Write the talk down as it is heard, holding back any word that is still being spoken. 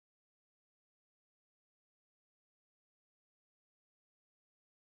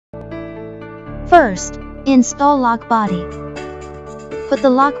First, install lock body. Put the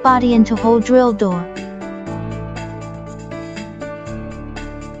lock body into hole drill door.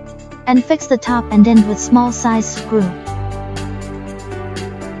 And fix the top and end with small size screw.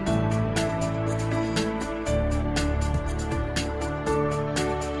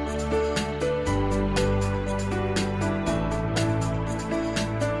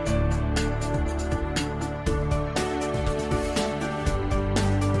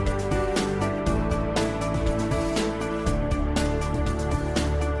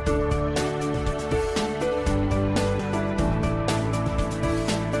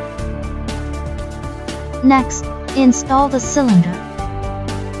 Next, install the cylinder.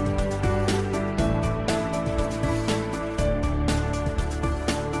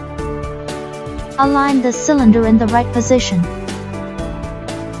 Align the cylinder in the right position.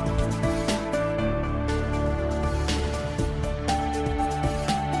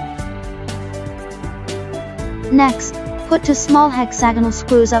 Next, put 2 small hexagonal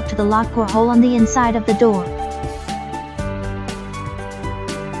screws up to the lock core hole on the inside of the door.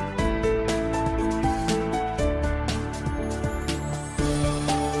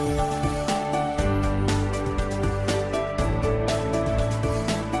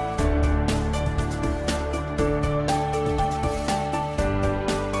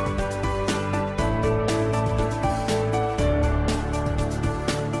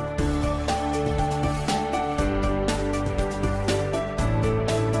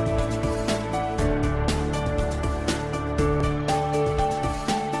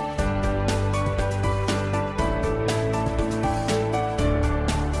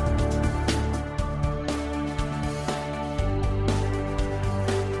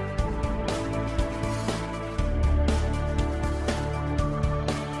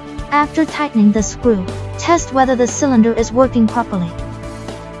 After tightening the screw, test whether the cylinder is working properly.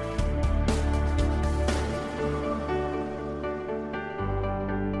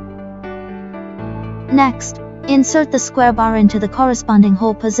 Next, insert the square bar into the corresponding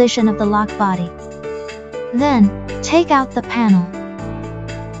hole position of the lock body. Then, take out the panel.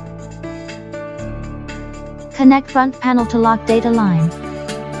 Connect front panel to lock data line.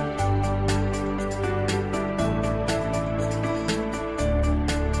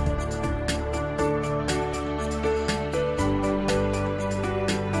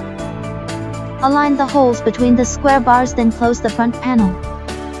 Align the holes between the square bars, then close the front panel.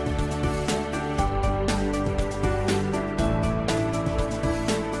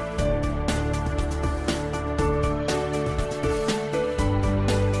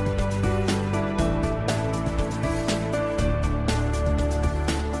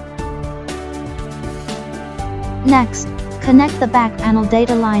 Next, connect the back panel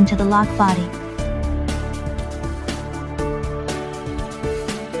data line to the lock body.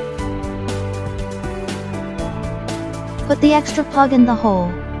 Put the extra plug in the hole.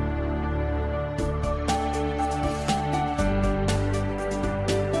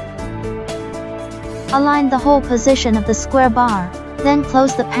 Align the hole position of the square bar, then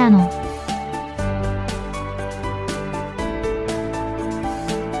close the panel.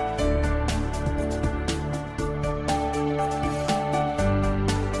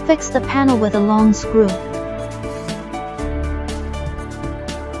 Fix the panel with a long screw.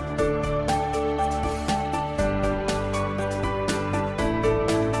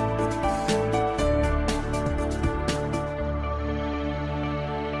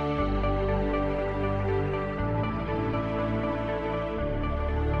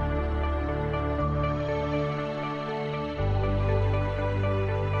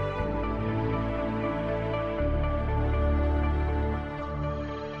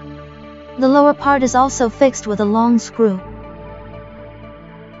 The lower part is also fixed with a long screw.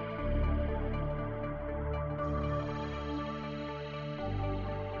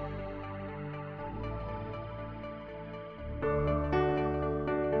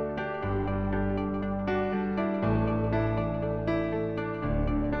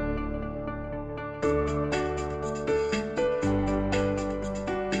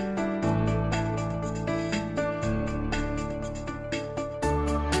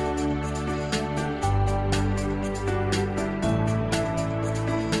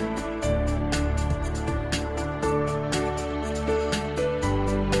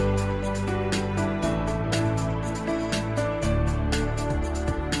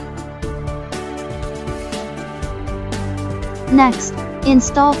 Next,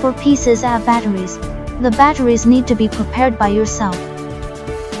 install 4 pieces of batteries. The batteries need to be prepared by yourself.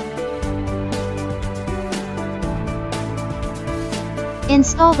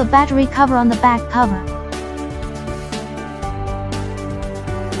 Install the battery cover on the back cover.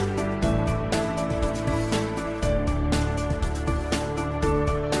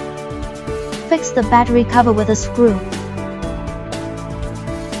 Fix the battery cover with a screw.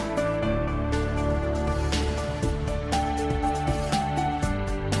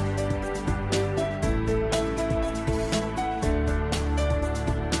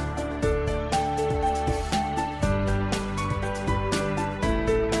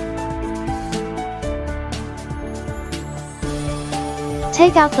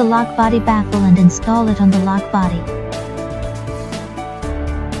 Take out the lock body baffle and install it on the lock body.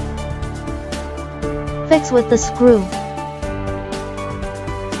 Fix with the screw.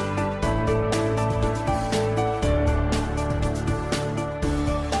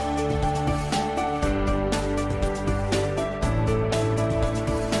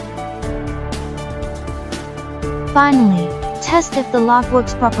 Finally, test if the lock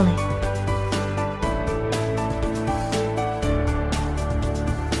works properly.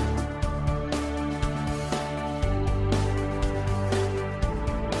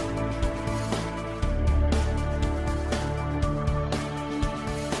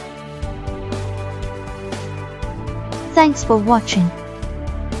 Thanks for watching.